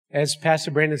As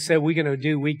Pastor Brandon said, we're going to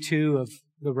do week 2 of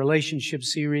the relationship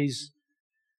series.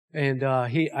 And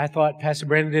I thought Pastor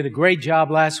Brandon did a great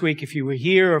job last week. If you were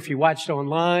here or if you watched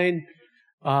online,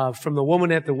 from the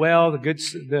woman at the well,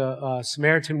 the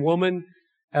Samaritan woman,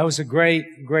 that was a great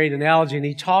analogy. And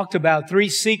he talked about 3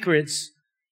 secrets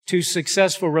to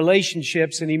successful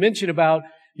relationships. And he mentioned about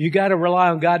you got to rely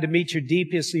on God to meet your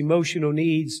deepest emotional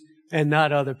needs and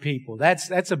not other people.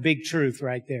 That's a big truth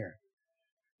right there.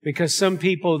 Because some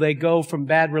people, they go from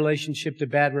bad relationship to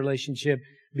bad relationship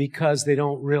because they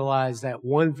don't realize that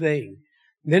one thing.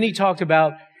 And then he talked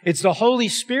about it's the Holy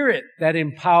Spirit that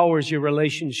empowers your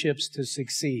relationships to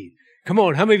succeed. Come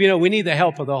on, how many of you know we need the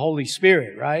help of the Holy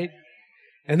Spirit, right?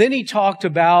 And then he talked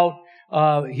about,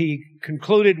 he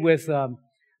concluded with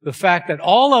the fact that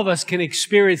all of us can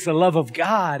experience the love of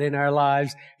God in our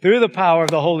lives through the power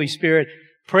of the Holy Spirit.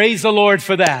 Praise the Lord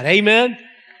for that. Amen?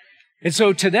 And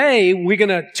so today, we're going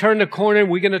to turn the corner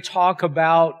and we're going to talk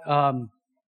about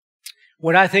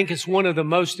what I think is one of the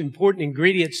most important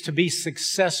ingredients to be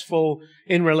successful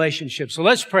in relationships. So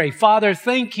let's pray. Father,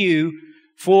 thank you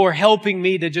for helping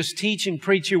me to just teach and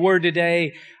preach your word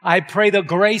today. I pray the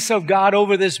grace of God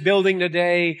over this building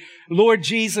today. Lord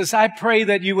Jesus, I pray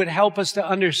that you would help us to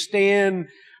understand,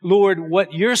 Lord,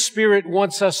 what your Spirit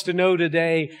wants us to know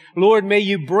today. Lord, may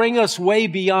you bring us way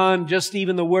beyond just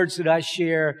even the words that I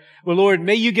share. Well, Lord,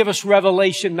 may you give us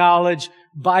revelation knowledge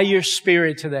by your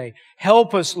Spirit today.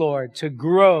 Help us, Lord, to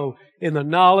grow in the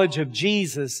knowledge of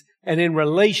Jesus and in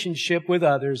relationship with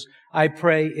others. I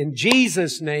pray in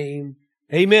Jesus' name,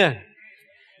 amen.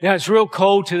 Now, it's real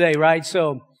cold today, right?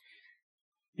 So,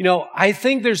 I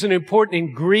think there's an important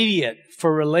ingredient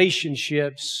for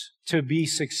relationships to be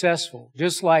successful.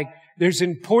 Just like there's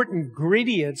important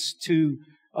ingredients to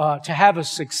have a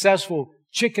successful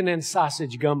chicken and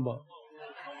sausage gumbo.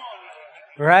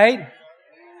 Right?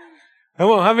 Come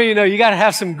on, how many of you know you got to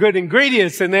have some good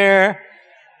ingredients in there?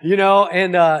 You don't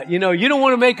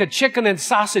want to make a chicken and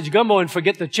sausage gumbo and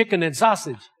forget the chicken and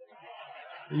sausage.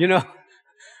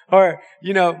 Or,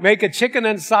 make a chicken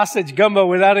and sausage gumbo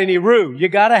without any roux. You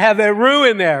got to have that roux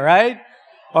in there, right?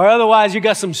 Or otherwise you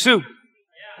got some soup.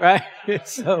 Right?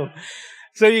 So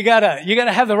you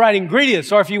gotta have the right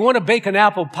ingredients. Or if you want to bake an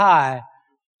apple pie,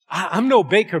 I'm no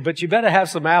baker, but you better have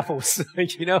some apples,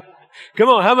 Come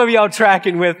on, how many of y'all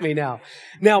tracking with me now?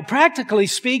 Now, practically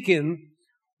speaking,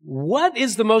 what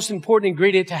is the most important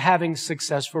ingredient to having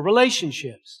successful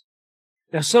relationships?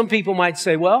 Now, some people might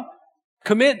say, well,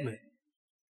 commitment.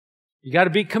 You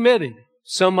gotta be committed.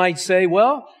 Some might say,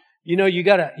 well, you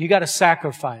gotta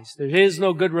sacrifice. There is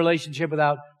no good relationship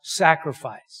without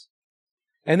sacrifice.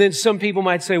 And then some people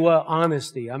might say, well,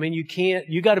 honesty.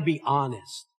 You gotta be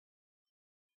honest.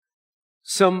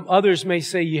 Some others may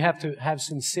say you have to have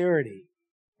sincerity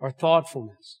or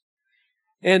thoughtfulness.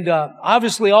 And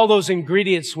obviously all those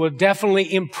ingredients will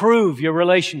definitely improve your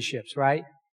relationships, right?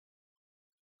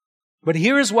 But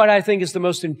here's what I think is the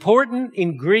most important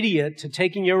ingredient to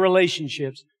taking your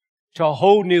relationships to a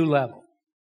whole new level.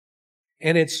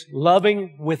 And it's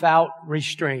loving without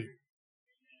restraint.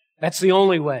 That's the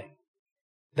only way.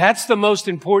 That's the most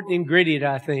important ingredient,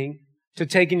 I think, to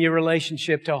taking your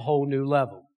relationship to a whole new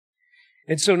level.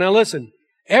 And so now listen,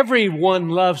 everyone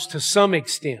loves to some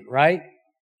extent, right?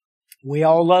 We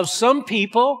all love some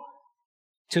people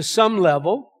to some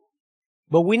level,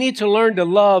 but we need to learn to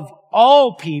love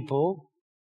all people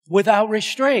without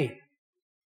restraint.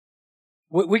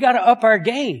 We got to up our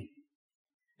game.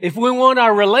 If we want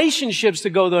our relationships to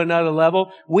go to another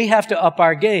level, we have to up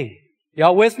our game.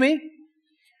 Y'all with me?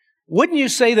 Wouldn't you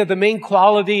say that the main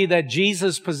quality that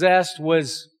Jesus possessed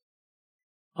was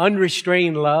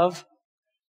unrestrained love?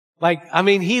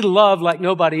 He loved like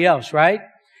nobody else, right?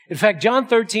 In fact, John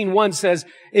 13:1 says,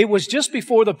 it was just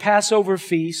before the Passover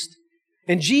feast,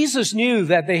 and Jesus knew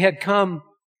that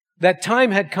that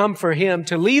time had come for him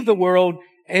to leave the world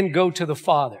and go to the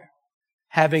Father.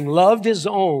 Having loved his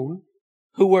own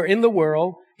who were in the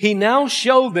world, he now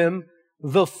showed them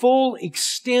the full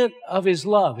extent of his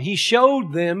love. He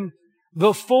showed them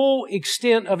the full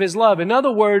extent of his love. In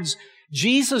other words,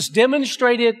 Jesus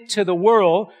demonstrated to the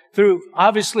world through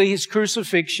obviously his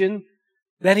crucifixion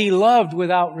that he loved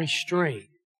without restraint.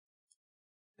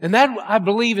 And that, I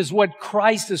believe, is what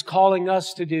Christ is calling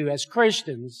us to do as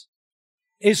Christians,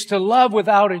 is to love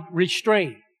without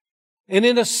restraint. And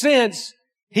in a sense,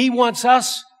 he wants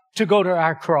us to go to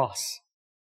our cross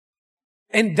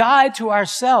and die to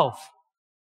ourselves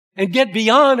and get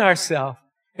beyond ourselves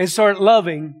and start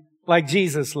loving like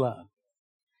Jesus loved.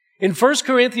 In 1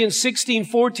 Corinthians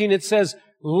 16:14, it says,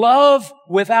 love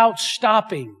without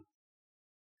stopping.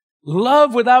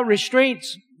 Love without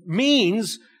restraints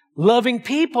means loving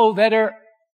people that are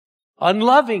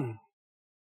unloving,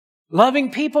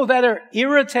 loving people that are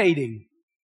irritating.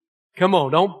 Come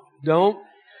on, don't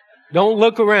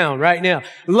look around right now.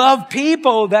 Love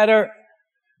people that are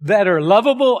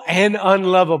lovable and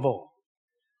unlovable.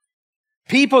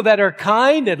 People that are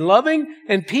kind and loving,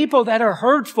 and people that are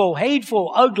hurtful,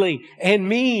 hateful, ugly, and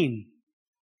mean.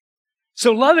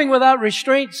 So loving without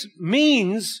restraints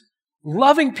means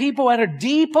loving people at a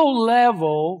deeper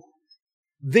level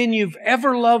than you've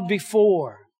ever loved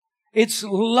before. It's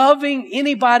loving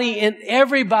anybody and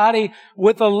everybody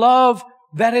with a love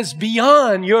that is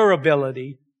beyond your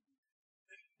ability.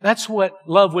 That's what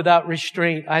love without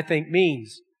restraint, I think,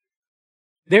 means.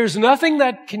 There's nothing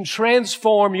that can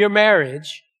transform your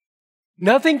marriage.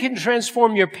 Nothing can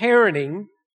transform your parenting,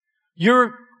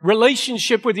 your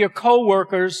relationship with your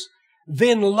coworkers,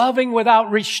 than loving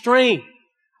without restraint.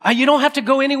 You don't have to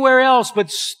go anywhere else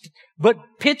but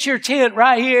pitch your tent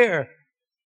right here.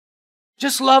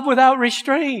 Just love without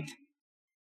restraint.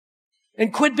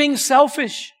 And quit being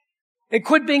selfish. And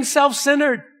quit being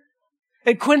self-centered.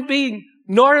 And quit being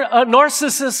a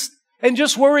narcissist and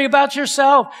just worry about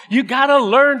yourself. You gotta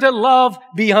learn to love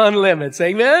beyond limits.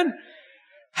 Amen?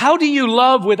 How do you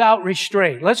love without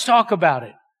restraint? Let's talk about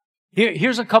it.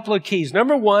 Here's a couple of keys.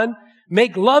 Number one,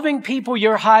 make loving people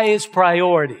your highest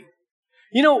priority.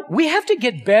 You know, we have to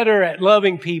get better at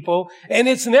loving people, and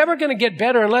it's never going to get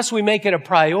better unless we make it a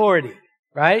priority,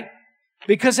 right?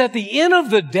 Because at the end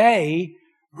of the day,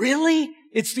 really,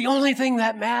 it's the only thing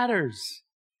that matters,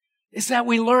 is that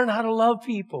we learn how to love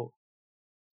people.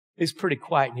 It's pretty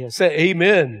quiet in here. Say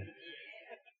amen.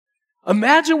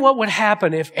 Imagine what would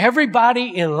happen if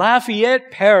everybody in Lafayette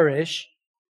Parish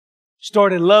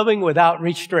started loving without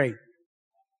restraint.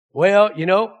 Well, you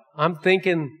know, I'm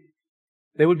thinking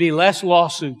there would be less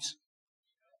lawsuits.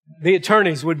 The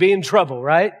attorneys would be in trouble,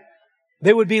 right?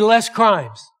 There would be less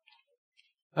crimes.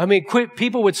 I mean,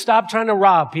 people would stop trying to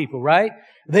rob people, right?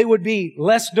 There would be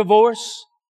less divorce,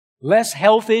 less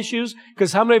health issues,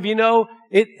 because how many of you know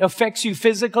it affects you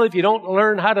physically if you don't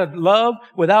learn how to love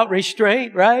without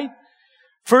restraint, right?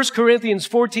 1 Corinthians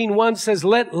 14:1 says,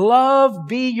 let love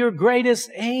be your greatest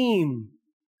aim.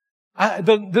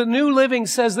 The New Living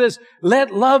says this,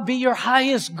 let love be your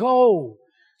highest goal.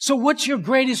 So what's your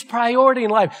greatest priority in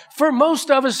life? For most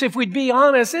of us, if we'd be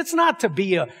honest, it's not to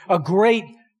be a great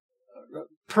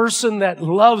person that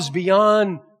loves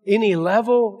beyond any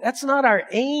level. That's not our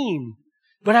aim.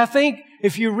 But I think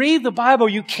if you read the Bible,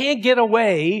 you can't get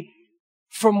away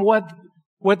from what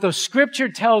the Scripture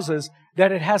tells us,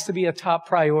 that it has to be a top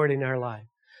priority in our life.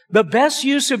 The best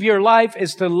use of your life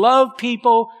is to love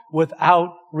people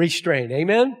without restraint.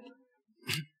 Amen?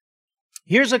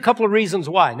 Here's a couple of reasons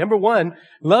why. Number one,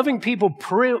 loving people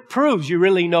proves you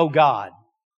really know God.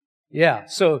 Yeah,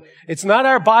 so it's not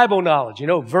our Bible knowledge, you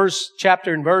know, verse,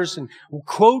 chapter and verse, and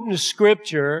quoting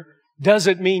Scripture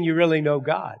doesn't mean you really know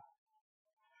God.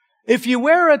 If you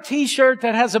wear a t-shirt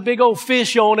that has a big old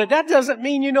fish on it, that doesn't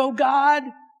mean you know God.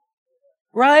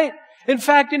 Right? In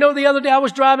fact, you know, the other day I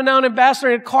was driving down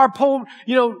Ambassador and a car pulled,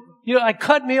 I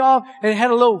cut me off and it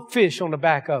had a little fish on the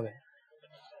back of it.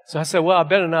 So I said, well,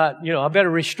 I better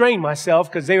restrain myself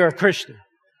because they were a Christian.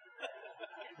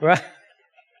 Right?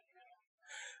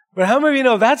 But how many of you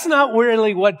know that's not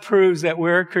really what proves that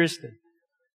we're a Christian?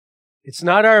 It's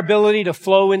not our ability to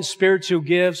flow in spiritual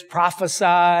gifts,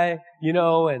 prophesy,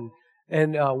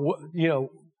 and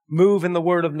move in the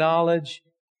word of knowledge.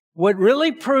 What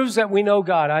really proves that we know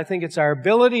God, I think it's our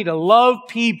ability to love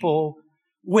people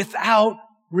without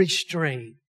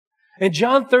restraint. And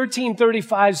John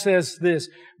 13:35 says this,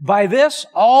 by this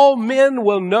all men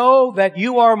will know that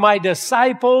you are my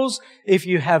disciples if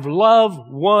you have love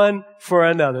one for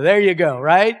another. There you go,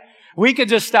 right? We could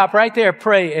just stop right there,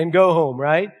 pray, and go home,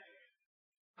 right?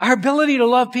 Our ability to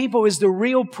love people is the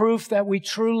real proof that we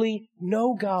truly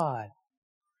know God.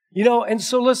 And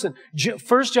so listen,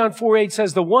 1 John 4:8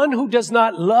 says, the one who does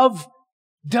not love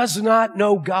does not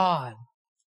know God,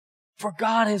 for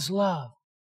God is love.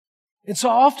 And so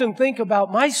I often think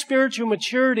about my spiritual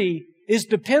maturity is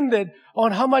dependent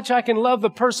on how much I can love the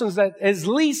person that is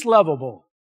least lovable.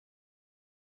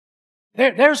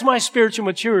 There's my spiritual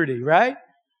maturity, right?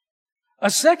 A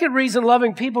second reason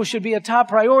loving people should be a top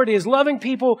priority is loving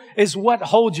people is what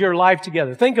holds your life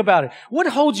together. Think about it. What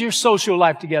holds your social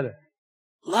life together?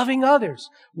 Loving others.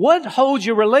 What holds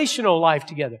your relational life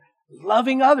together?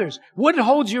 Loving others. What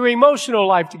holds your emotional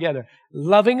life together?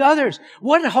 Loving others.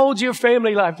 What holds your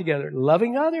family life together?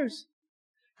 Loving others.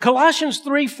 Colossians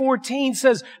 3:14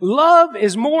 says, love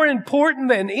is more important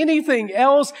than anything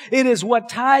else. It is what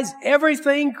ties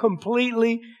everything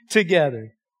completely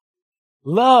together.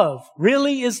 Love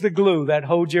really is the glue that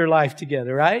holds your life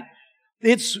together, right?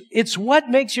 It's what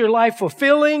makes your life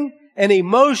fulfilling and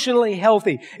emotionally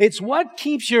healthy. It's what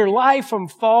keeps your life from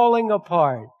falling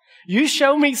apart. You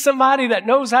show me somebody that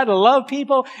knows how to love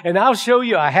people, and I'll show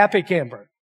you a happy camper.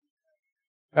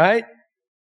 Right?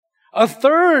 A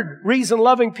third reason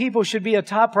loving people should be a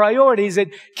top priority is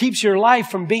it keeps your life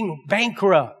from being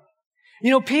bankrupt.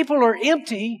 You know, people are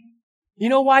empty. You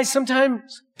know why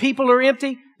sometimes people are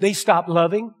empty? They stop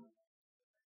loving.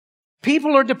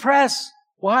 People are depressed.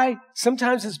 Why?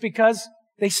 Sometimes it's because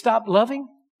they stop loving.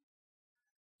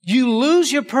 You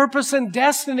lose your purpose and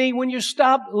destiny when you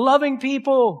stop loving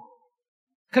people.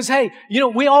 Because, hey, you know,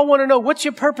 we all want to know, what's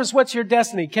your purpose? What's your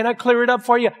destiny? Can I clear it up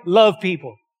for you? Love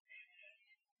people.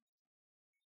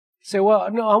 Say, well,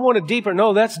 no, I want it deeper.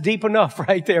 No, that's deep enough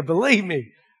right there. Believe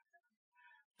me.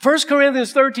 1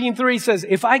 Corinthians 13:3 says,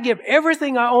 if I give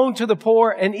everything I own to the poor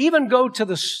and even go to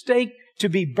the stake to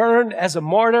be burned as a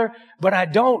martyr, but I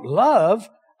don't love,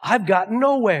 I've gotten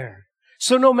nowhere.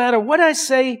 So no matter what I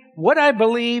say, what I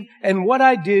believe, and what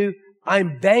I do,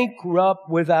 I'm bankrupt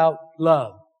without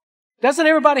love. Doesn't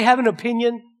everybody have an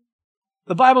opinion?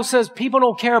 The Bible says people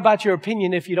don't care about your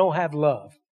opinion if you don't have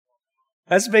love.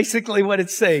 That's basically what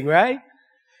it's saying, right?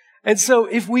 And so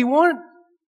if you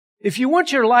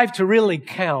want your life to really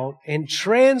count and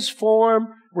transform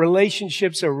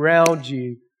relationships around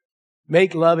you,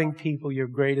 make loving people your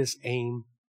greatest aim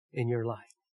in your life.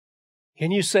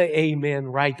 Can you say amen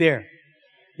right there?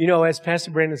 You know, as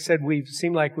Pastor Brandon said, we've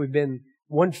seemed like we've been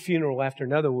one funeral after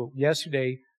another. Well,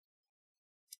 yesterday,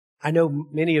 I know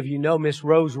many of you know Miss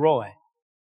Rose Roy.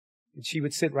 And she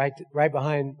would sit right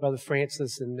behind Brother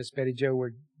Francis and Miss Betty Jo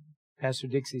where Pastor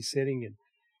Dixie's sitting.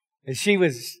 And she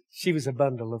was a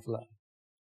bundle of love.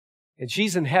 And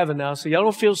she's in heaven now, so y'all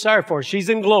don't feel sorry for her. She's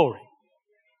in glory.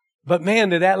 But man,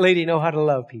 did that lady know how to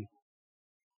love people.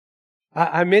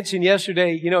 I mentioned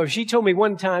yesterday, you know, if she told me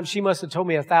one time, she must have told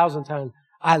me 1,000 times,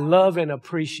 I love and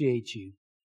appreciate you.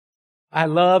 I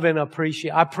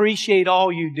appreciate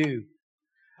all you do.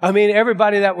 I mean,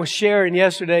 everybody that was sharing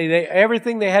yesterday,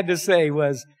 everything they had to say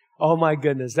was, oh my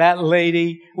goodness, that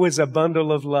lady was a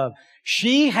bundle of love.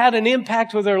 She had an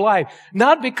impact with her life,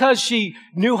 not because she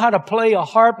knew how to play a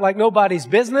harp like nobody's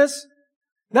business,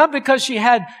 not because she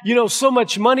had, you know, so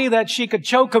much money that she could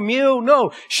choke a mule.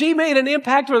 No, she made an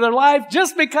impact with her life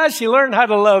just because she learned how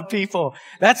to love people.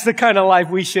 That's the kind of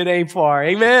life we should aim for.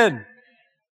 Amen.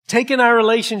 Taking our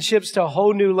relationships to a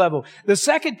whole new level. The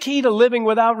second key to living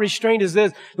without restraint is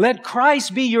this. Let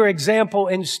Christ be your example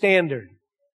and standard.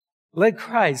 Let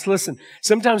Christ. Listen,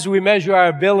 sometimes we measure our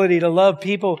ability to love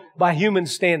people by human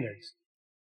standards.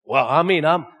 Well, I mean,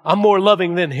 I'm more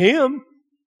loving than him.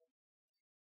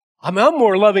 I'm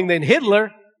more loving than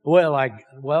Hitler.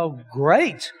 Well,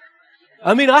 great.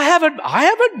 I mean, I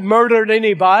haven't murdered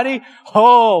anybody.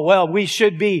 Oh, well, we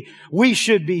should be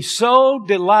so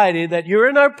delighted that you're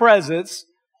in our presence.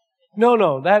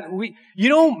 No, you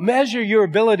don't measure your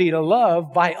ability to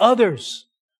love by others.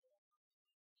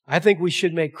 I think we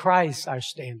should make Christ our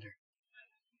standard.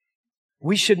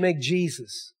 We should make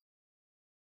Jesus.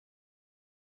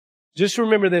 Just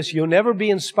remember this, you'll never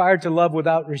be inspired to love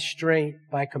without restraint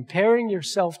by comparing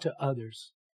yourself to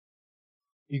others.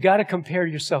 You got to compare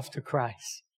yourself to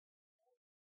Christ.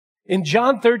 In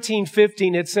John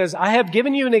 13:15, it says, I have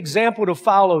given you an example to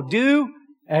follow. Do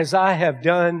as I have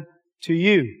done to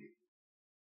you.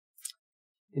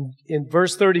 In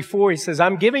verse 34, he says,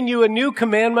 I'm giving you a new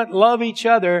commandment, love each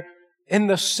other in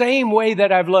the same way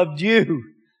that I've loved you.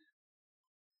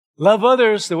 Love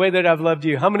others the way that I've loved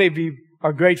you. How many of you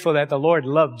are grateful that the Lord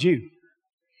loved you?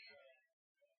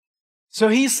 So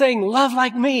he's saying, love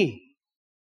like me.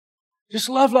 Just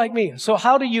love like me. So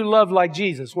how do you love like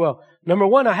Jesus? Well, number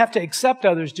one, I have to accept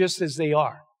others just as they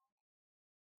are.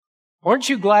 Aren't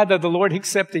you glad that the Lord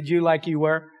accepted you like you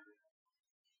were?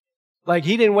 Like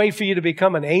he didn't wait for you to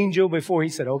become an angel before he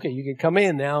said, okay, you can come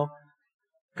in now.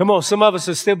 Come on, some of us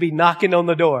will still be knocking on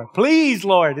the door. Please,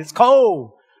 Lord, it's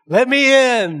cold. Let me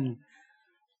in.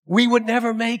 We would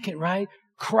never make it, right?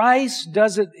 Christ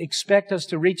doesn't expect us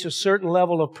to reach a certain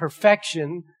level of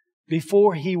perfection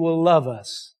before he will love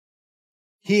us.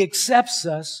 He accepts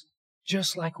us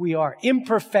just like we are,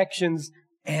 imperfections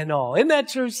and all. Isn't that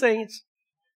true, saints?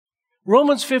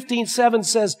 Romans 15:7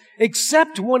 says,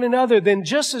 accept one another then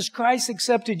just as Christ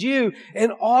accepted you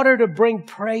in order to bring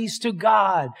praise to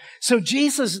God. So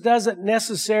Jesus doesn't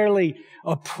necessarily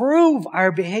approve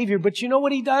our behavior, but you know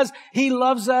what he does? He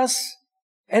loves us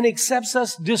and accepts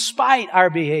us despite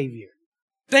our behavior.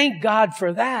 Thank God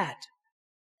for that.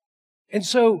 And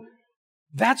so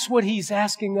that's what he's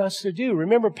asking us to do.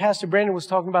 Remember, Pastor Brandon was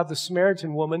talking about the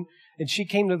Samaritan woman and she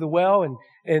came to the well,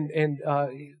 and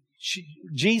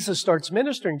Jesus starts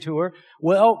ministering to her.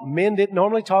 Well, men didn't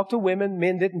normally talk to women.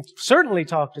 Men didn't certainly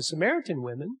talk to Samaritan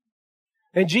women.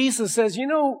 And Jesus says, you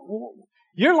know,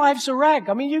 your life's a wreck.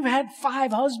 I mean, you've had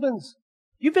 5 husbands.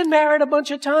 You've been married a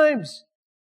bunch of times.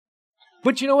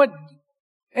 But you know what?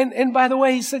 And by the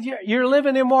way, he said, you're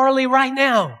living immorally right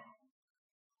now.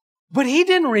 But he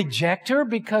didn't reject her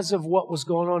because of what was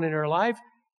going on in her life.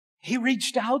 He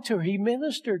reached out to her. He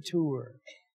ministered to her.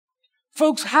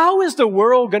 Folks, how is the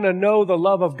world going to know the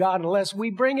love of God unless we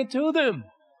bring it to them?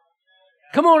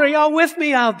 Come on, are y'all with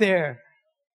me out there?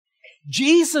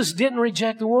 Jesus didn't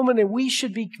reject the woman, and we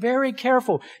should be very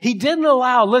careful. He didn't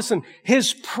allow, listen,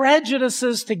 his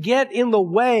prejudices to get in the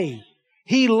way.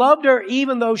 He loved her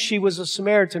even though she was a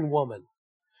Samaritan woman.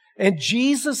 And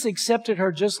Jesus accepted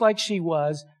her just like she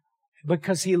was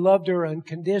because he loved her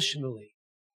unconditionally.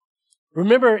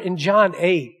 Remember in John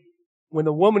 8, when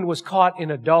the woman was caught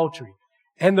in adultery,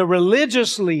 and the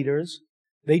religious leaders,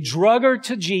 they drug her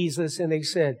to Jesus and they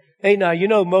said, hey, now, you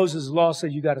know Moses' law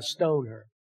said you got to stone her.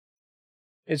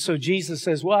 And so Jesus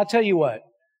says, well, I'll tell you what,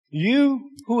 you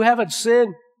who haven't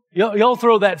sinned, y'all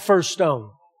throw that first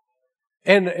stone.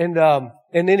 And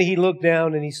then he looked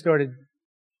down and he started,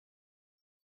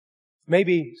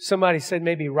 maybe somebody said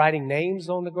maybe writing names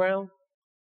on the ground.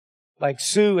 Like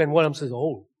Sue, and one of them says,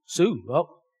 oh, Sue,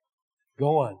 well,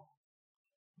 go on.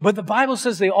 But the Bible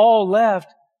says they all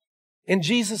left. And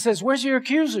Jesus says, where's your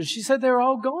accusers? She said, they're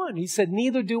all gone. He said,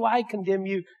 neither do I condemn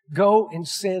you. Go and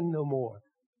sin no more.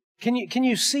 Can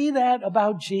you see that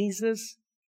about Jesus?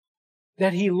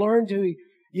 That he learned to,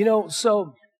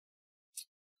 so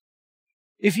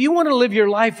if you want to live your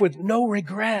life with no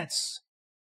regrets,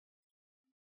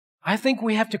 I think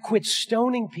we have to quit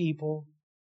stoning people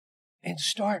and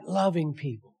start loving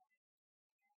people.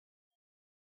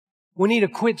 We need to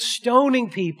quit stoning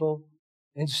people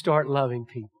and start loving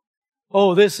people.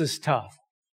 Oh, this is tough,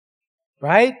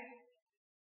 right?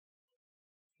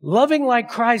 Loving like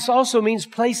Christ also means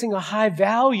placing a high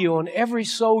value on every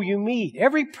soul you meet.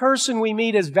 Every person we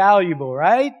meet is valuable,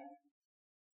 right?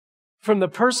 From the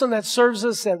person that serves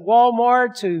us at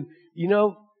Walmart to,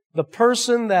 the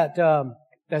person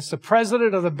that's the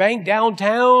president of the bank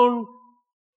downtown,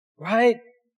 right?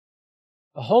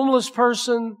 The homeless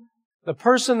person, the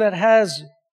person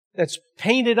that's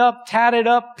painted up, tatted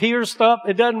up, pierced up,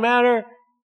 it doesn't matter.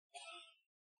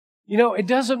 It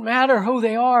doesn't matter who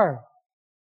they are.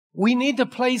 We need to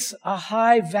place a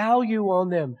high value on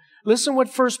them. Listen what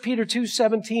 1 Peter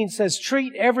 2:17 says,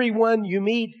 treat everyone you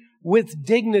meet with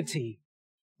dignity.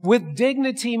 With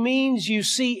dignity means you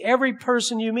see every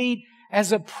person you meet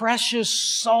as a precious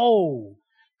soul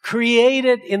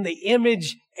created in the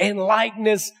image and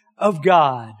likeness of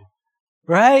God.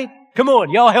 Right? Come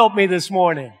on, y'all help me this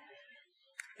morning.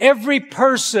 Every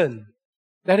person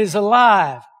that is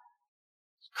alive,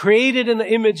 created in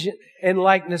the image and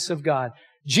likeness of God.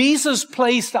 Jesus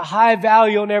placed a high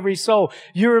value on every soul.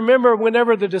 You remember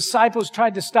whenever the disciples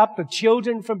tried to stop the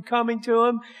children from coming to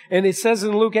him, and it says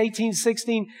in Luke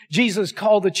 18:16, Jesus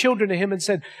called the children to him and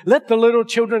said, let the little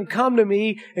children come to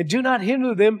me and do not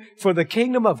hinder them, for the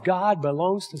kingdom of God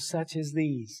belongs to such as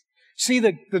these. See,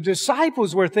 the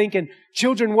disciples were thinking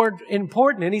children weren't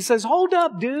important, and he says, hold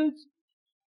up, dudes.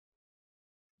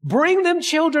 Bring them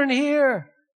children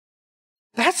here.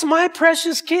 That's my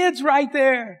precious kids right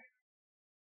there.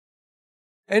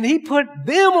 And he put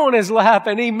them on his lap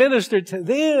and he ministered to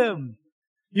them.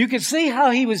 You could see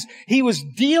how he was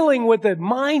dealing with the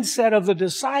mindset of the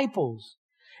disciples.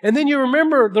 And then you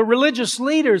remember the religious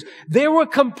leaders, they were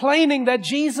complaining that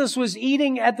Jesus was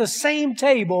eating at the same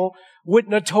table with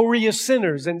notorious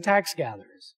sinners and tax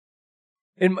gatherers.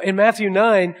 In Matthew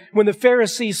 9, when the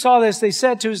Pharisees saw this, they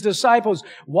said to his disciples,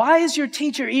 why is your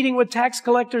teacher eating with tax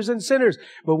collectors and sinners?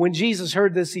 But when Jesus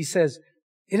heard this, he says,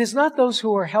 it is not those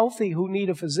who are healthy who need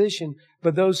a physician,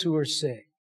 but those who are sick.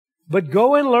 But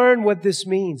go and learn what this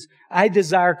means. I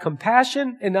desire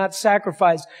compassion and not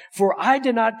sacrifice, for I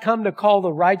did not come to call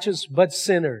the righteous, but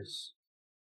sinners.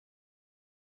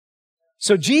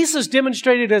 So Jesus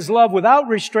demonstrated his love without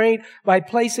restraint by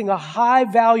placing a high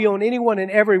value on anyone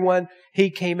and everyone he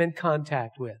came in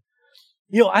contact with.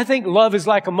 I think love is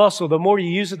like a muscle. The more you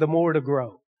use it, the more it'll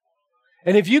grow.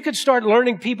 And if you could start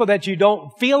learning people that you don't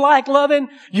feel like loving,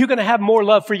 you're going to have more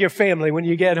love for your family when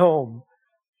you get home.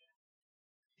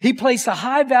 He placed a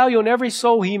high value on every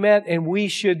soul he met, and we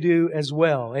should do as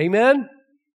well. Amen?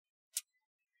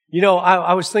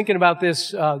 I was thinking about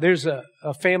this. There's a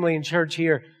family in church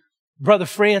here. Brother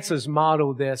Francis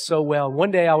modeled this so well.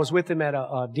 One day I was with him at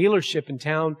a dealership in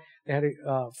town. They had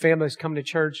a family come to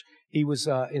church. He was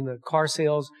in the car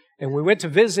sales. And we went to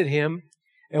visit him.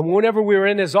 And whenever we were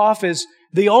in his office,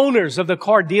 the owners of the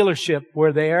car dealership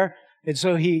were there. And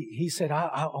so he said,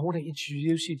 I want to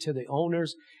introduce you to the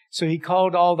owners. So he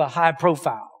called all the high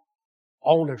profile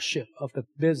ownership of the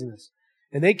business.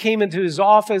 And they came into his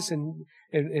office and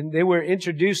they were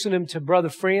introducing him to Brother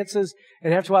Francis.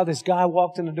 And after a while, this guy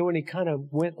walked in the door and he kind of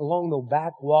went along the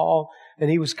back wall and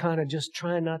he was kind of just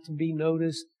trying not to be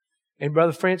noticed. And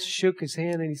Brother Francis shook his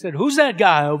hand and he said, "Who's that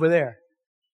guy over there?"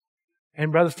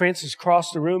 And Brother Francis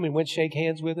crossed the room and went to shake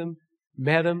hands with him,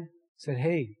 met him, said,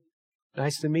 "Hey,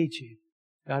 nice to meet you.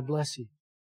 God bless you."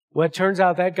 Well, it turns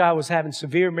out that guy was having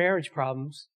severe marriage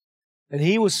problems. And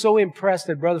he was so impressed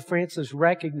that Brother Francis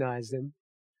recognized him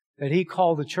that he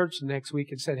called the church the next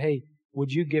week and said, "Hey,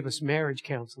 would you give us marriage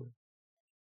counseling?"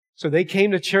 So they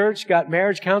came to church, got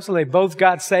marriage counseling. They both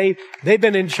got saved. They've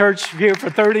been in church here for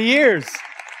 30 years.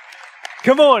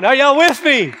 Come on, are y'all with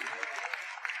me?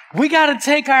 We got to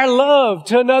take our love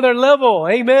to another level.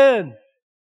 Amen.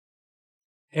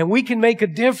 And we can make a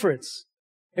difference.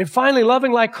 And finally,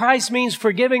 loving like Christ means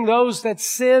forgiving those that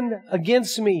sin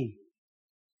against me.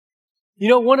 You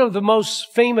know, one of the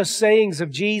most famous sayings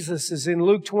of Jesus is in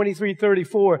Luke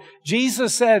 23:34.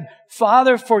 Jesus said,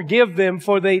 "Father, forgive them,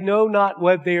 for they know not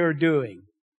what they are doing."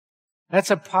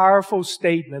 That's a powerful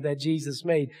statement that Jesus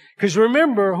made. Because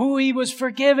remember who he was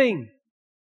forgiving.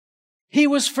 He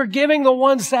was forgiving the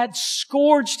ones that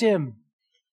scourged him.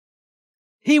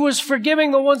 He was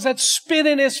forgiving the ones that spit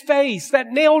in his face,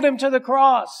 that nailed him to the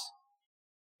cross.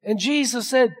 And Jesus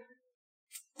said,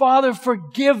 "Father,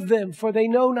 forgive them, for they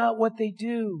know not what they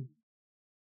do."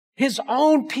 His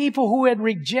own people who had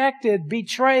rejected,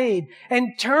 betrayed,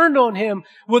 and turned on him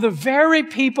were the very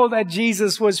people that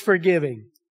Jesus was forgiving.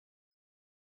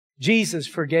 Jesus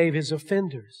forgave his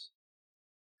offenders.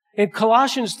 In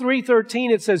Colossians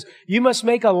 3:13, it says, "You must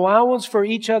make allowance for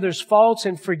each other's faults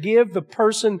and forgive the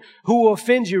person who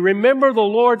offends you. Remember, the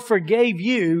Lord forgave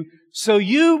you, so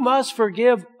you must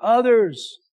forgive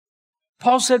others."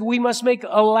 Paul said we must make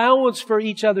allowance for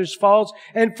each other's faults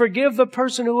and forgive the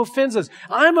person who offends us.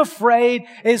 I'm afraid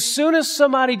as soon as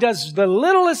somebody does the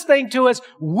littlest thing to us,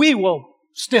 we will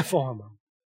stiff arm them.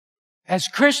 As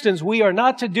Christians, we are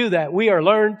not to do that. We are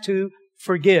learned to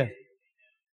forgive.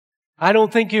 I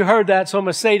don't think you heard that, so I'm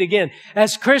going to say it again.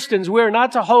 As Christians, we're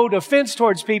not to hold offense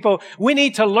towards people. We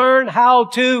need to learn how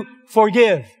to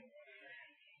forgive.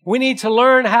 We need to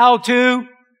learn how to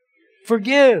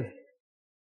forgive.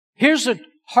 Here's the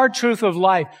hard truth of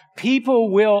life. People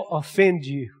will offend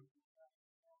you.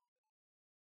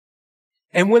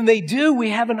 And when they do,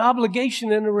 we have an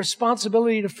obligation and a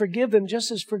responsibility to forgive them just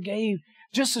as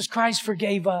Christ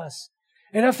forgave us.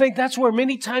 And I think that's where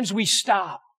many times we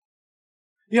stop.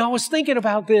 You know, I was thinking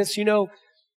about this, you know,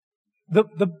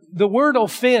 the word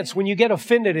offense, when you get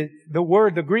offended,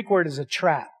 the Greek word is a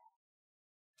trap.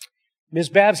 Miss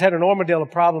Babs had an armadillo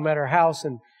problem at her house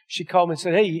and she called me and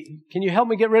said, "Hey, can you help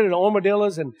me get rid of the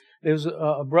armadillos?" And there was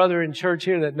a brother in church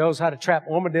here that knows how to trap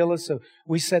armadillos. So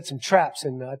we set some traps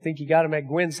and I think he got them at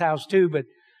Gwen's house too. But,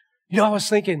 you know, I was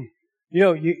thinking, you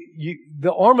know,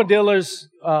 the armadillos,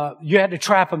 you had to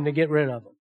trap them to get rid of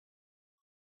them.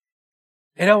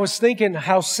 And I was thinking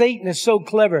how Satan is so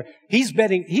clever. He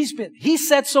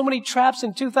set so many traps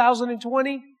in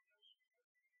 2020.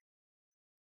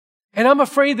 And I'm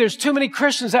afraid there's too many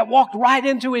Christians that walked right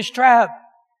into his trap.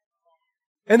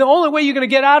 And the only way you're going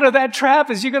to get out of that trap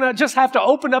is you're going to just have to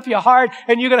open up your heart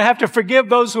and you're going to have to forgive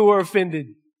those who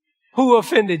offended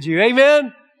you.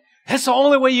 Amen? That's the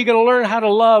only way you're going to learn how to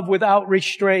love without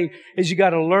restraint is you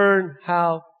got to learn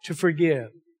how to forgive.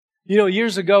 You know,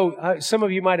 years ago, some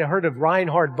of you might have heard of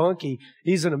Reinhard Bonnke.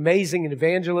 He's an amazing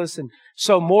evangelist and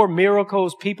so more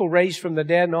miracles, people raised from the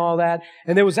dead and all that.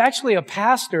 And there was actually a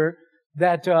pastor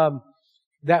that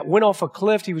went off a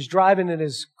cliff. He was driving in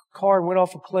his car and went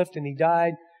off a cliff and he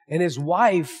died. And his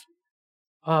wife,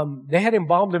 they had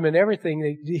embalmed him and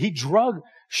everything.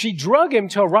 She drug him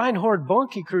to a Reinhard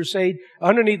Bonnke crusade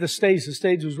underneath the stage. The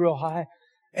stage was real high.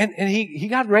 And he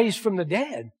got raised from the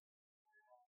dead.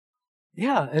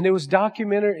 Yeah, and it was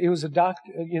documented. It was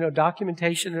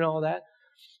documentation and all that.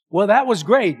 Well, that was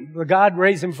great. God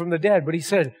raised him from the dead. But he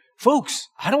said, "Folks,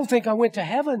 I don't think I went to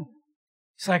heaven."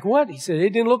 It's like, "What?" He said, "It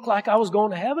didn't look like I was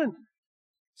going to heaven."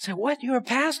 I said, "What? You're a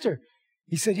pastor?"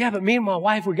 He said, "Yeah, but me and my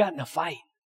wife, we got in a fight.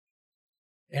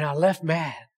 And I left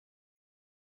mad.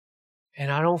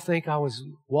 And I don't think I was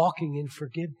walking in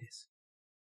forgiveness."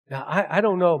 Now, I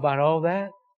don't know about all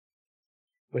that.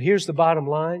 But here's the bottom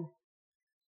line.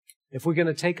 If we're going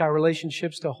to take our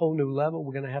relationships to a whole new level,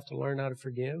 we're going to have to learn how to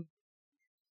forgive.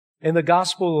 In the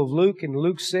Gospel of Luke, in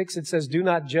Luke 6, it says, "Do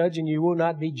not judge and you will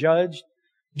not be judged.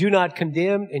 Do not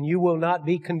condemn, and you will not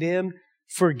be condemned.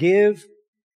 Forgive,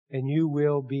 and you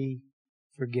will be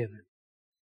forgiven.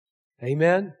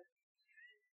 Amen?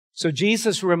 So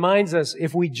Jesus reminds us,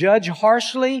 if we judge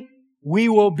harshly, we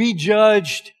will be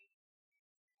judged.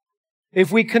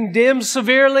 If we condemn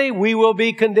severely, we will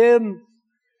be condemned.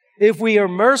 If we are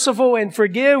merciful and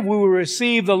forgive, we will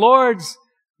receive the Lord's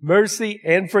mercy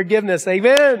and forgiveness.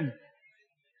 Amen.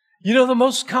 You know, the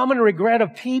most common regret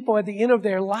of people at the end of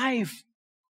their life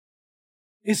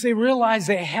is they realize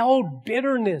they held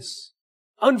bitterness,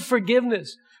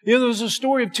 unforgiveness. You know, there was a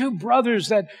story of two brothers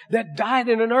that died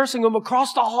in a nursing home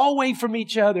across the hallway from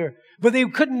each other, but they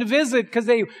couldn't visit because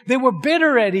they were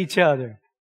bitter at each other.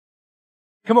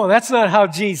 Come on, that's not how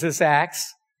Jesus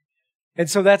acts. And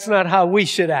so that's not how we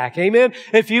should act. Amen?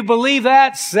 If you believe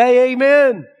that, say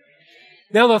amen.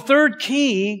 Now, the third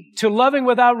key to loving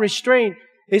without restraint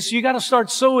is you got to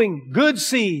start sowing good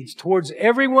seeds towards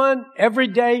everyone, every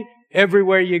day,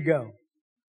 everywhere you go.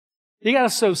 You got to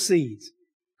sow seeds.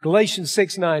 Galatians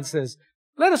 6:9 says,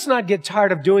 let us not get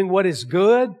tired of doing what is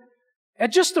good.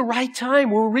 At just the right time,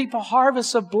 we'll reap a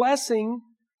harvest of blessing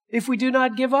if we do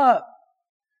not give up.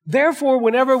 Therefore,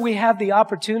 whenever we have the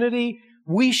opportunity,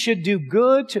 we should do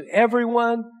good to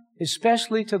everyone,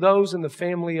 especially to those in the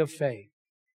family of faith.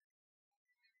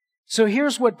 So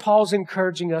here's what Paul's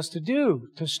encouraging us to do,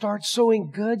 to start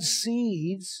sowing good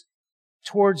seeds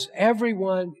towards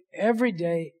everyone, every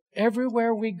day,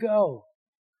 everywhere we go.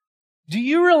 Do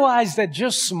you realize that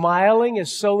just smiling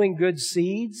is sowing good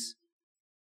seeds?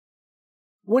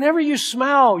 Whenever you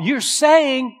smile, you're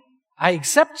saying, I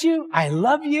accept you, I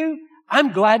love you,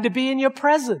 I'm glad to be in your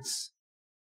presence.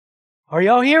 Are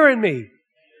y'all hearing me?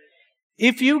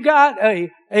 If you got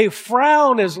a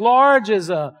frown as large as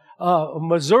a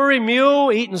Missouri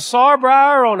mule eating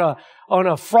sawbriar on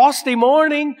a frosty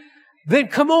morning, then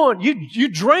come on, you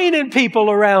draining people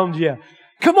around you.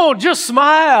 Come on, just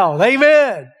smile.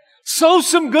 Amen. Sow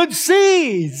some good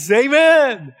seeds.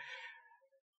 Amen.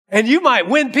 And you might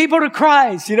win people to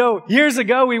Christ. You know, years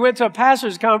ago we went to a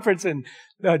pastor's conference and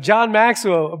John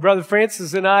Maxwell, Brother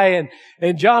Francis and I,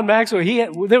 and John Maxwell,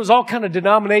 there was all kind of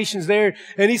denominations there.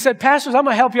 And he said, pastors, I'm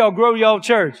going to help y'all grow y'all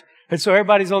church. And so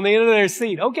everybody's on the end of their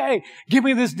seat. Okay, give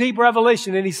me this deep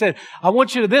revelation. And he said, I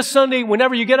want you to this Sunday,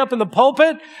 whenever you get up in the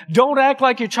pulpit, don't act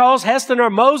like you're Charles Heston or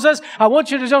Moses. I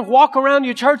want you to just walk around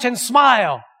your church and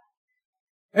smile.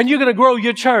 And you're going to grow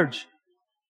your church.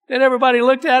 And everybody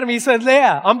looked at him. He said,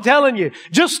 yeah, I'm telling you,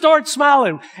 just start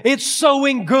smiling. It's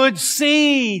sowing good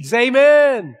seeds.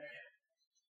 Amen.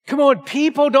 Come on,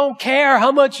 people don't care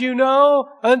how much you know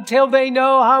until they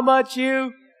know how much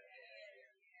you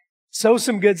sow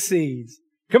some good seeds.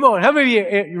 Come on, how many of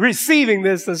you are receiving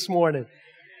this morning?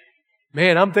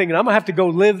 Man, I'm thinking I'm going to have to go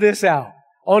live this out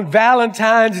on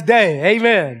Valentine's Day.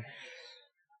 Amen.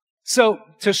 So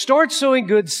to start sowing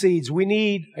good seeds, we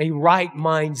need a right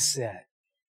mindset.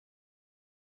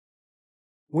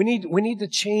 We need to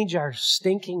change our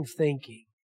stinking thinking.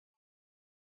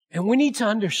 And we need to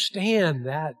understand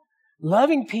that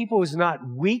loving people is not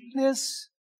weakness.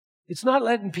 It's not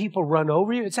letting people run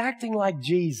over you. It's acting like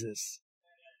Jesus,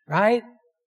 right?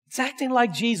 It's acting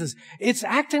like Jesus. It's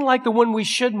acting like the one we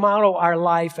should model our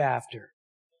life after,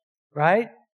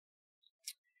 right?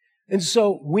 And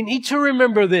so we need to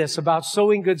remember this about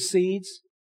sowing good seeds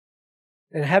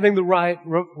and having the right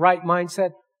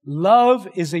mindset. Love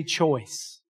is a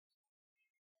choice.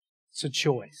 It's a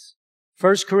choice.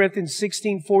 1 Corinthians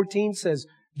 16:14 says,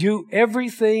 do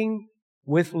everything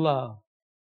with love.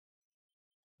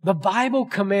 The Bible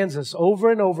commands us over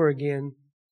and over again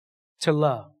to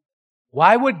love.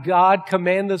 Why would God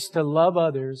command us to love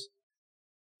others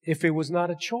if it was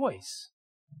not a choice?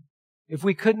 If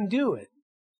we couldn't do it?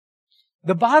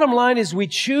 The bottom line is we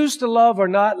choose to love or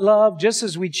not love, just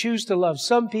as we choose to love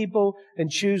some people and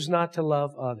choose not to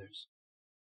love others.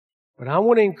 But I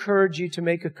want to encourage you to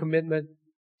make a commitment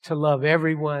to love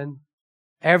everyone,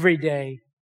 every day,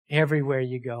 everywhere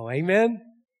you go. Amen?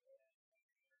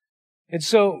 And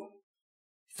so,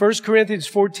 1 Corinthians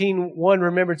 14:1,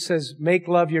 remember it says, make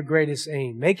love your greatest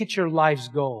aim. Make it your life's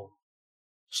goal.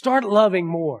 Start loving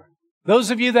more.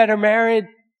 Those of you that are married,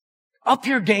 up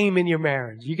your game in your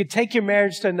marriage. You could take your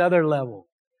marriage to another level.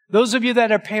 Those of you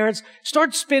that are parents,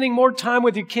 start spending more time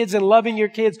with your kids and loving your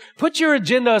kids. Put your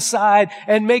agenda aside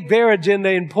and make their agenda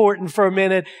important for a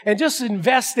minute and just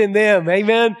invest in them.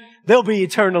 Amen? They'll be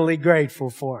eternally grateful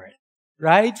for it.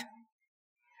 Right?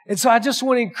 And so I just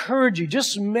want to encourage you,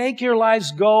 just make your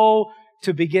life's goal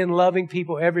to begin loving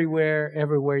people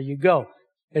everywhere you go.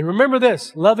 And remember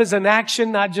this, love is an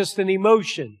action, not just an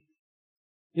emotion.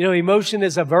 You know, emotion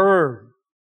is a verb.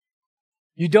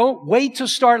 You don't wait to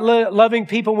start loving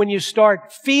people when you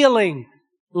start feeling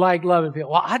like loving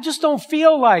people. Well, I just don't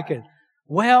feel like it.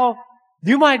 Well,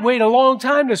 you might wait a long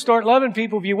time to start loving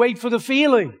people if you wait for the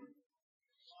feeling.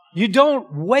 You don't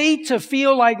wait to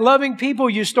feel like loving people.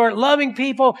 You start loving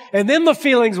people, and then the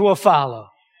feelings will follow.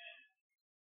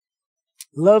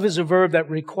 Love is a verb that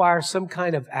requires some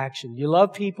kind of action. You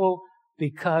love people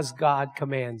because God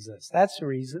commands us. That's the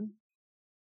reason.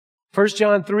 1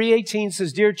 John 3:18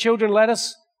 says, "Dear children, let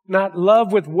us not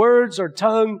love with words or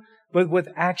tongue, but with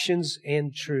actions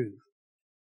and truth."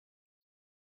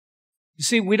 You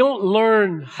see, we don't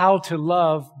learn how to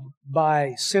love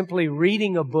by simply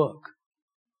reading a book.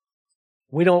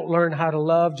 We don't learn how to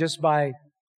love just by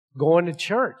going to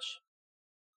church.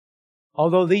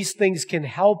 Although these things can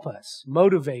help us,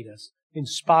 motivate us,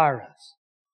 inspire us.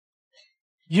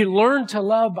 You learn to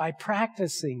love by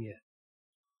practicing it,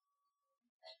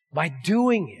 by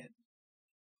doing it.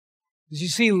 As you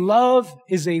see, love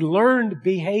is a learned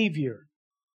behavior.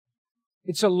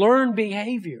 It's a learned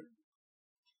behavior.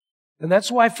 And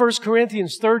that's why 1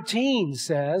 Corinthians 13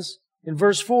 says in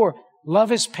verse 4,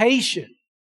 love is patient.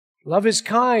 Love is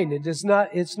kind. It's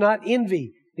not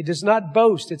envy. It does not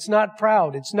boast. It's not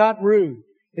proud. It's not rude.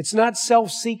 It's not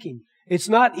self-seeking. It's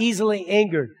not easily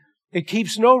angered. It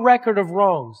keeps no record of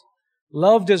wrongs.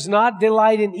 Love does not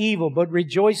delight in evil, but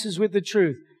rejoices with the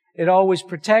truth. It always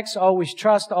protects, always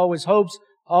trusts, always hopes,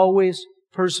 always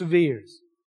perseveres.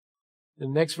 The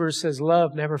next verse says,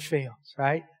 love never fails,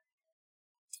 right?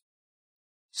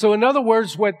 So in other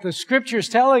words, what the Scripture is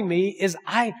telling me is,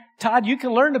 Todd, you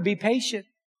can learn to be patient.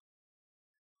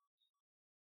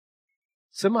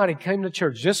 Somebody came to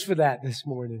church just for that this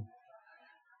morning.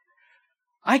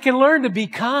 I can learn to be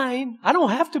kind. I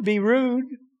don't have to be rude,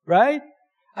 right?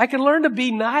 I can learn to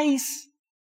be nice.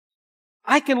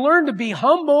 I can learn to be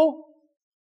humble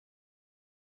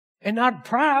and not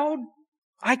proud.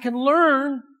 I can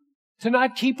learn to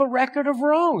not keep a record of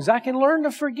wrongs. I can learn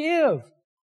to forgive.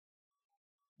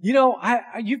 You know,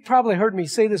 you've probably heard me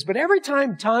say this, but every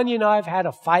time Tanya and I have had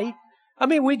a fight,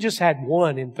 we just had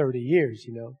one in 30 years,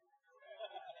 you know.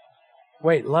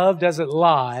 Wait, love doesn't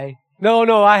lie.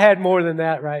 No, I had more than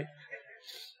that, right?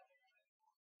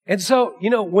 And so, you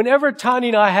know, whenever Tanya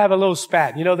and I have a little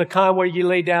spat, you know, the kind where you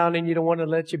lay down and you don't want to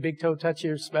let your big toe touch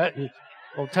your spat,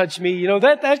 don't touch me, you know,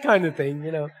 that kind of thing,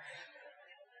 you know.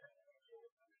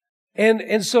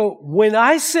 And so when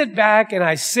I sit back and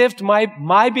I sift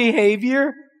my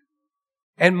behavior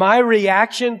and my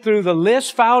reaction through the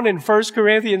list found in 1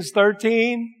 Corinthians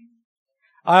 13,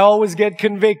 I always get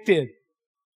convicted.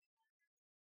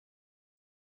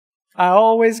 I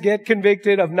always get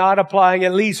convicted of not applying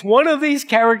at least one of these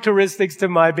characteristics to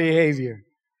my behavior.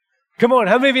 Come on,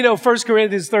 how many of you know 1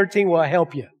 Corinthians 13 will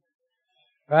help you?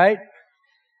 Right?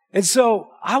 And so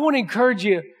I want to encourage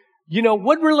you, you know,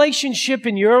 what relationship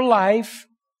in your life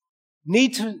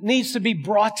needs to be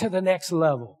brought to the next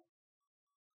level?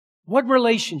 What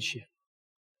relationship?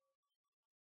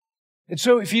 And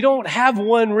so if you don't have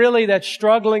one really that's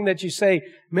struggling, that you say,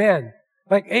 man,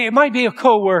 like, hey, it might be a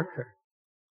coworker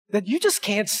that you just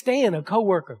can't stand, a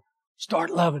coworker. Start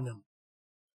loving them.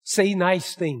 Say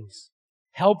nice things.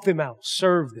 Help them out.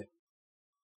 Serve them.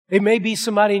 It may be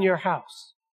somebody in your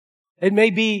house. It may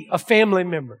be a family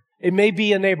member. It may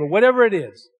be a neighbor. Whatever it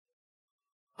is.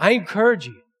 I encourage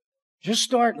you. Just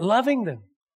start loving them.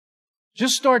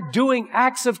 Just start doing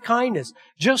acts of kindness.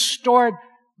 Just start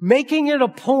making it a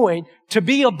point to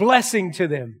be a blessing to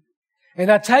them.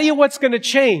 And I tell you what's going to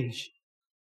change.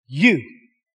 You.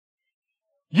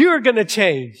 You're going to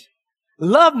change.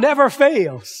 Love never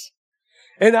fails.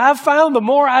 And I've found the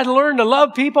more I learn to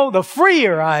love people, the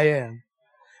freer I am.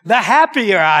 The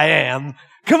happier I am.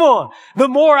 Come on. The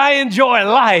more I enjoy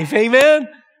life. Amen?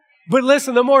 But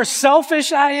listen, the more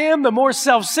selfish I am, the more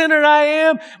self-centered I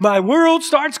am, my world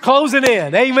starts closing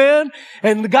in. Amen?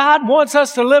 And God wants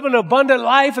us to live an abundant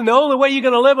life, and the only way you're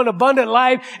going to live an abundant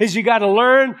life is you got to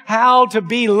learn how to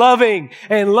be loving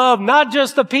and love not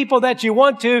just the people that you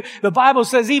want to. The Bible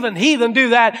says even heathen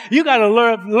do that. You got to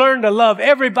learn to love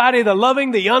everybody, the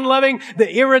loving, the unloving,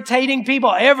 the irritating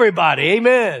people, everybody.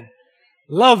 Amen?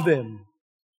 Love them.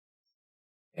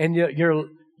 And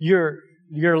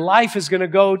your life is going to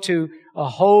go to a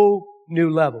whole new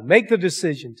level. Make the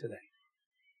decision today.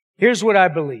 Here's what I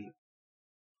believe.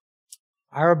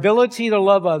 Our ability to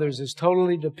love others is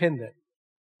totally dependent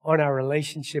on our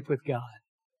relationship with God.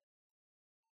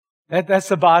 That's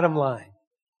the bottom line.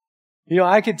 You know,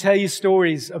 I could tell you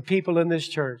stories of people in this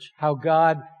church, how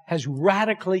God has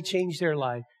radically changed their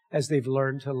life as they've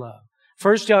learned to love.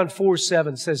 1 John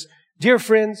 4:7 says, "Dear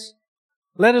friends,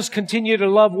 let us continue to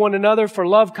love one another, for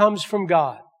love comes from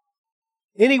God.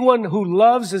 Anyone who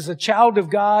loves is a child of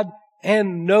God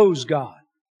and knows God.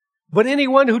 But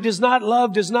anyone who does not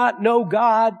love does not know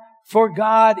God, for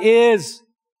God is.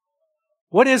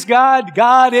 What is God?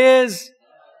 God is.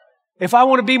 If I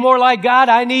want to be more like God,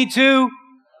 I need to.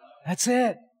 That's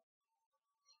it.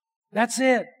 That's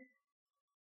it.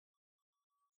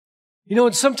 You know,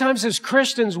 and sometimes as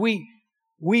Christians, we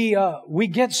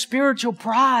get spiritual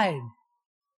pride.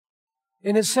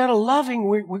 And instead of loving,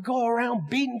 we go around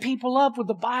beating people up with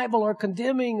the Bible or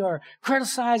condemning or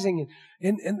criticizing.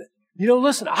 And you know,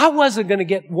 listen, I wasn't going to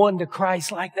get won to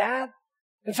Christ like that.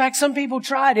 In fact, some people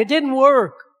tried. It didn't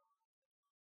work.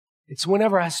 It's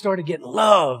whenever I started getting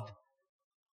loved.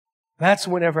 That's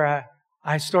whenever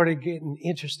I started getting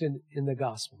interested in the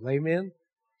gospel. Amen?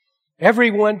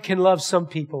 Everyone can love some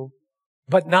people,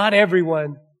 but not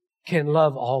everyone can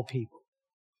love all people.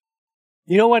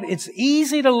 You know what? It's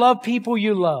easy to love people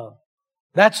you love.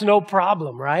 That's no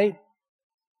problem, right?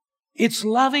 It's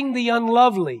loving the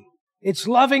unlovely. It's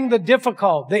loving the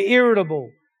difficult, the irritable,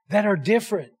 that are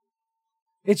different.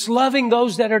 It's loving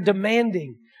those that are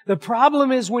demanding. The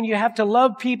problem is when you have to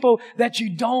love people that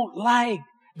you don't like,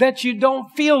 that you don't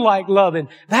feel like loving.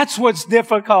 That's what's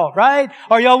difficult, right?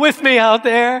 Are y'all with me out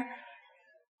there?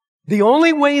 The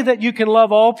only way that you can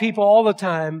love all people all the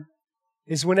time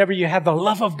is whenever you have the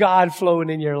love of God flowing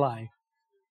in your life.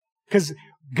 Because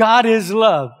God is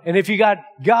love. And if you got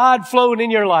God flowing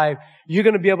in your life, you're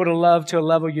going to be able to love to a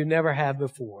level you never have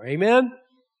before. Amen?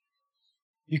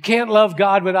 You can't love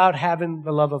God without having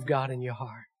the love of God in your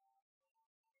heart.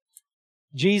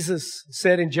 Jesus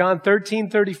said in John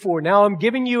 13:34, "Now I'm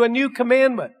giving you a new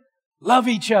commandment. Love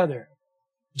each other.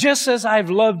 Just as I've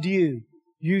loved you,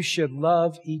 you should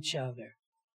love each other."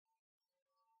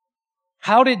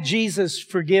 How did Jesus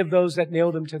forgive those that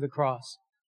nailed Him to the cross?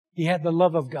 He had the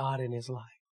love of God in His life.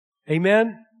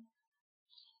 Amen?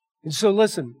 And so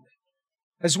listen,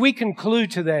 as we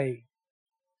conclude today,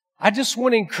 I just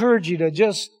want to encourage you to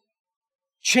just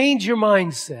change your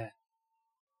mindset.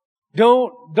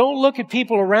 Don't look at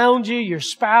people around you, your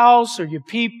spouse or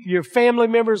your family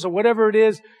members or whatever it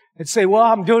is, and say, well,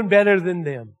 I'm doing better than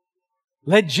them.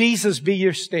 Let Jesus be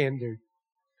your standard.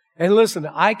 And listen,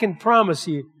 I can promise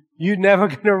you, you're never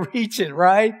going to reach it,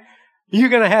 right? You're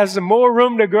going to have some more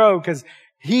room to grow because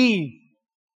He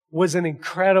was an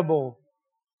incredible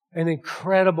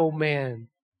man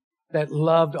that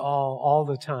loved all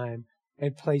the time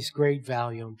and placed great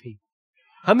value on people.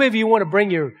 How many of you want to bring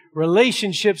your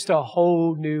relationships to a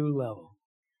whole new level?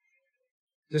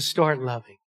 Just start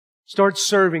loving. Start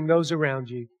serving those around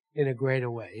you in a greater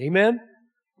way. Amen?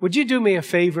 Would you do me a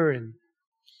favor and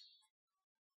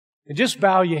just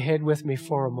bow your head with me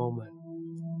for a moment?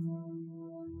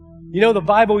 You know, the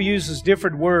Bible uses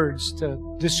different words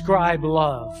to describe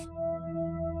love.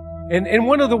 And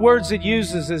one of the words it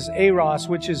uses is eros,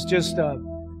 which is just a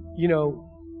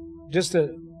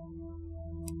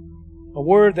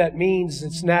word that means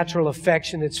it's natural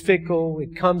affection, it's fickle,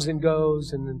 it comes and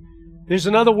goes. And then there's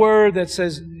another word that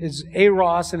says is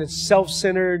eros, and it's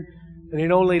self-centered, and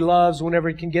it only loves whenever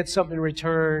it can get something in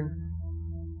return.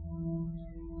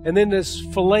 And then this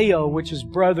phileo, which is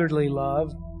brotherly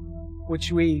love, which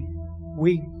the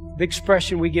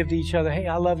expression we give to each other, hey,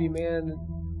 I love you, man.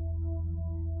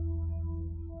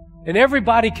 And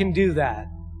everybody can do that.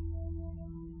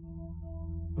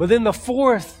 But then the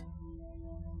fourth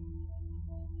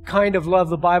kind of love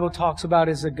the Bible talks about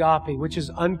is agape, which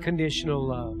is unconditional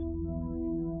love,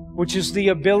 which is the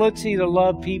ability to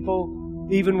love people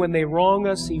even when they wrong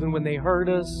us, even when they hurt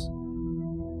us,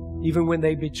 even when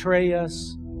they betray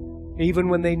us, even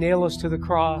when they nail us to the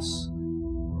cross.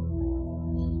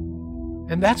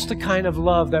 And that's the kind of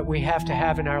love that we have to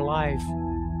have in our life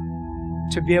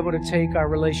to be able to take our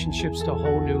relationships to a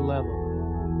whole new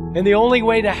level. And the only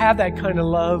way to have that kind of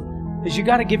love is you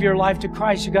got to give your life to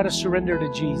Christ. You got to surrender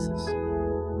to Jesus.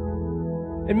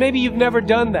 And maybe you've never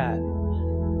done that.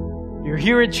 You're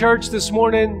here at church this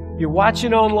morning, you're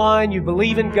watching online, you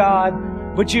believe in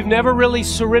God, but you've never really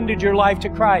surrendered your life to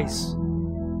Christ.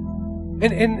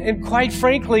 And quite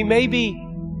frankly, maybe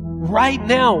right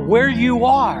now, where you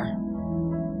are,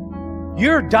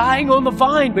 you're dying on the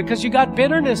vine because you got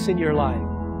bitterness in your life.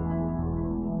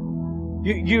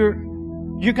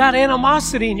 You got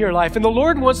animosity in your life, and the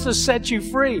Lord wants to set you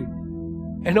free.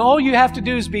 And all you have to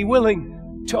do is be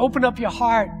willing to open up your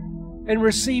heart and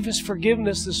receive His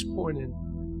forgiveness this morning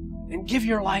and give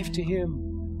your life to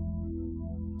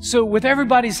Him. So with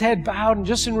everybody's head bowed and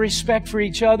just in respect for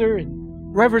each other and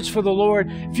reverence for the Lord,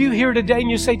 if you're here today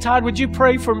and you say, Todd, would you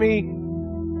pray for me?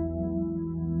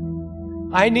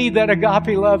 I need that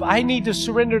agape love. I need to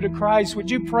surrender to Christ. Would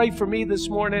you pray for me this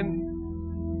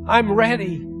morning? I'm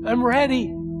ready. I'm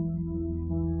ready.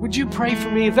 Would you pray for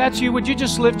me? If that's you, would you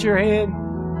just lift your hand?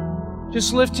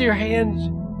 Just lift your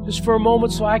hand just for a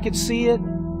moment so I can see it.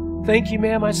 Thank you,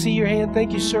 ma'am. I see your hand.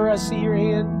 Thank you, sir. I see your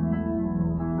hand.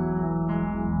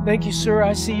 Thank you, sir.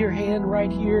 I see your hand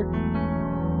right here.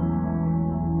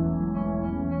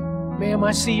 Ma'am,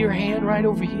 I see your hand right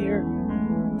over here.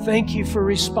 Thank you for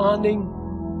responding.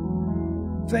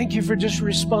 Thank you for just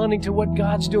responding to what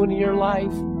God's doing in your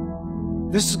life.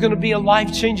 This is going to be a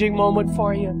life-changing moment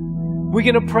for you. We're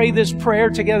going to pray this prayer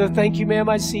together. Thank you, ma'am.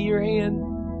 I see your hand.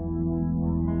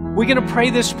 We're going to pray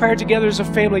this prayer together as a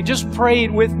family. Just pray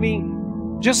it with me,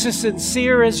 just as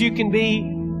sincere as you can be.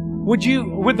 Would you,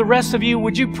 with the rest of you,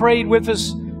 would you pray it with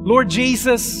us? Lord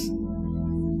Jesus,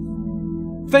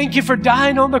 thank you for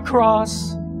dying on the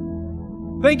cross.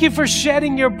 Thank you for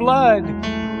shedding your blood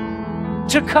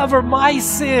to cover my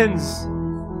sins.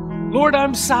 Lord,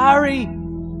 I'm sorry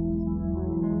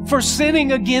for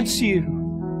sinning against you.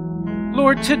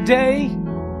 Lord, today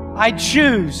I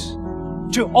choose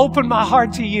to open my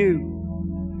heart to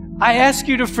you. I ask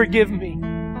you to forgive me.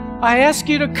 I ask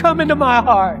you to come into my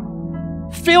heart.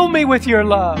 Fill me with your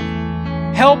love.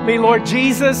 Help me, Lord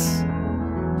Jesus,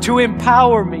 to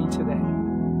empower me today.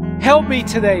 Help me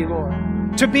today, Lord,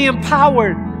 to be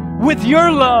empowered with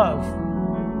your love.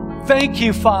 Thank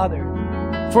you, Father,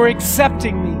 for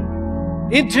accepting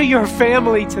me into your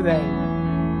family today.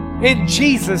 In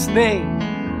Jesus' name,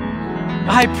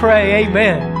 I pray,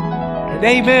 amen and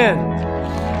amen.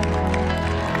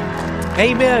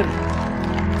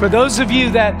 Amen. For those of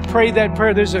you that prayed that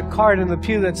prayer, there's a card in the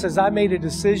pew that says, I made a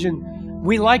decision.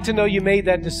 We like to know you made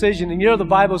that decision. And you know, the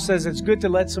Bible says it's good to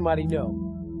let somebody know.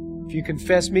 If you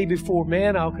confess me before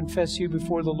man, I'll confess you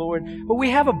before the Lord. But we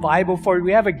have a Bible for you.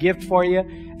 We have a gift for you.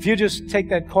 If you just take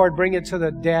that card, bring it to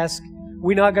the desk.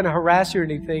 We're not going to harass you or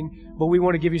anything, but we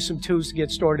want to give you some tools to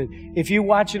get started. If you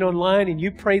watch it online and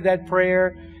you pray that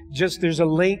prayer, just there's a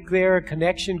link there, a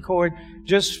connection cord.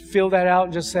 Just fill that out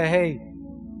and just say, hey,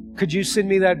 could you send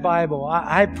me that Bible?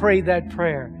 I prayed that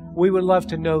prayer. We would love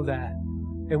to know that.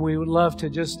 And we would love to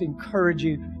just encourage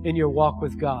you in your walk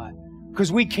with God.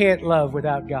 Because we can't love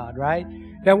without God, right?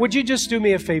 Now, would you just do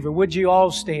me a favor? Would you all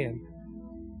stand?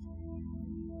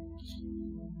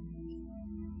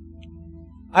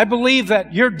 I believe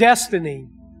that your destiny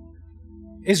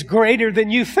is greater than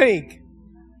you think.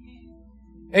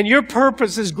 And your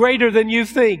purpose is greater than you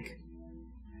think.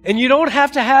 And you don't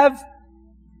have to have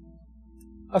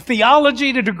a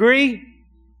theology degree.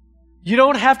 You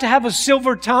don't have to have a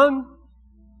silver tongue.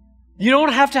 You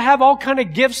don't have to have all kind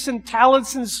of gifts and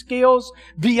talents and skills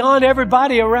beyond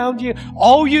everybody around you.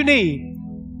 All you need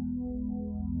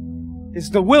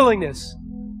is the willingness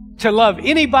to love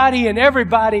anybody and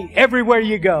everybody everywhere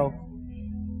you go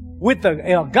with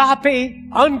the agape,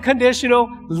 unconditional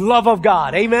love of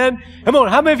God. Amen? Come on,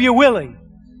 how many of you are willing?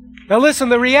 Now listen,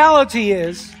 the reality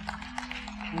is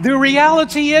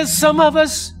some of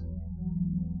us,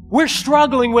 we're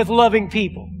struggling with loving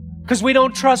people because we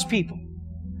don't trust people.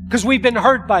 Because we've been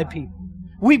hurt by people.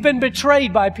 We've been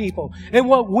betrayed by people. And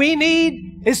what we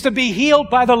need is to be healed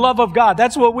by the love of God.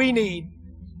 That's what we need.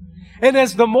 And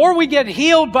as the more we get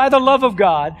healed by the love of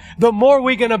God, the more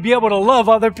we're going to be able to love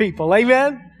other people.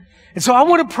 Amen? And so I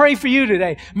want to pray for you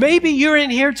today. Maybe you're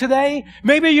in here today.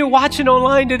 Maybe you're watching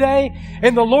online today.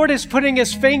 And the Lord is putting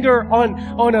His finger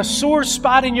on a sore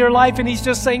spot in your life. And He's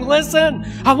just saying, listen,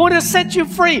 I want to set you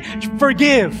free.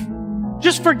 Forgive.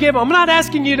 Just forgive them. I'm not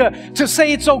asking you to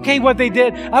say it's okay what they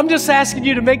did. I'm just asking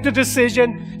you to make the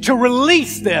decision to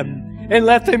release them and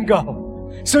let them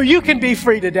go. So you can be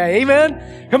free today.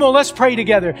 Amen? Come on, let's pray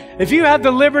together. If you have the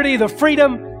liberty, the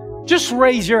freedom, just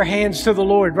raise your hands to the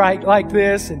Lord right like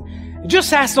this and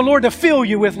just ask the Lord to fill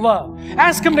you with love.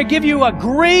 Ask Him to give you a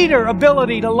greater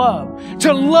ability to love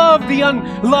the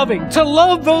unloving, to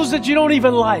love those that you don't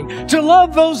even like, to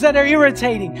love those that are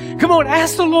irritating. Come on,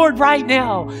 ask the Lord right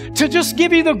now to just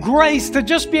give you the grace to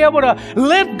just be able to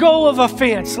let go of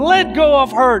offense, let go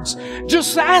of hurts.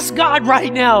 Just ask God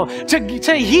right now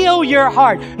to heal your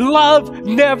heart. Love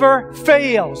never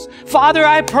fails. Father,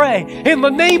 I pray in the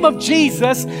name of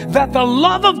Jesus that the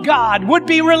love of God would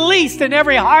be released in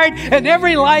every heart and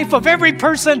every life of every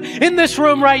person in this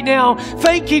room right now.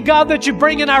 Thank you, God, that you're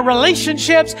bringing our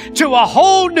relationships to a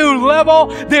whole new level.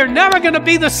 They're never going to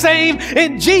be the same.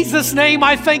 In Jesus' name,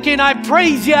 I thank you and I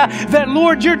praise you that,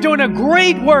 Lord, you're doing a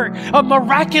great work, a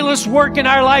miraculous work in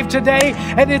our life today.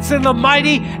 And it's in the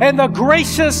mighty and the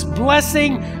gracious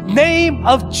blessing name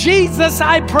of Jesus,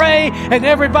 I pray. And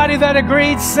everybody that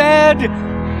agreed said,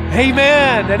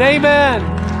 amen and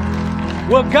amen.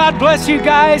 Well, God bless you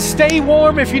guys. Stay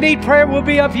warm. If you need prayer, we'll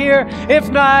be up here. If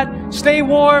not, stay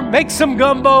warm, make some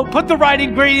gumbo, put the right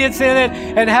ingredients in it,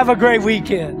 and have a great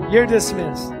weekend. You're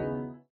dismissed.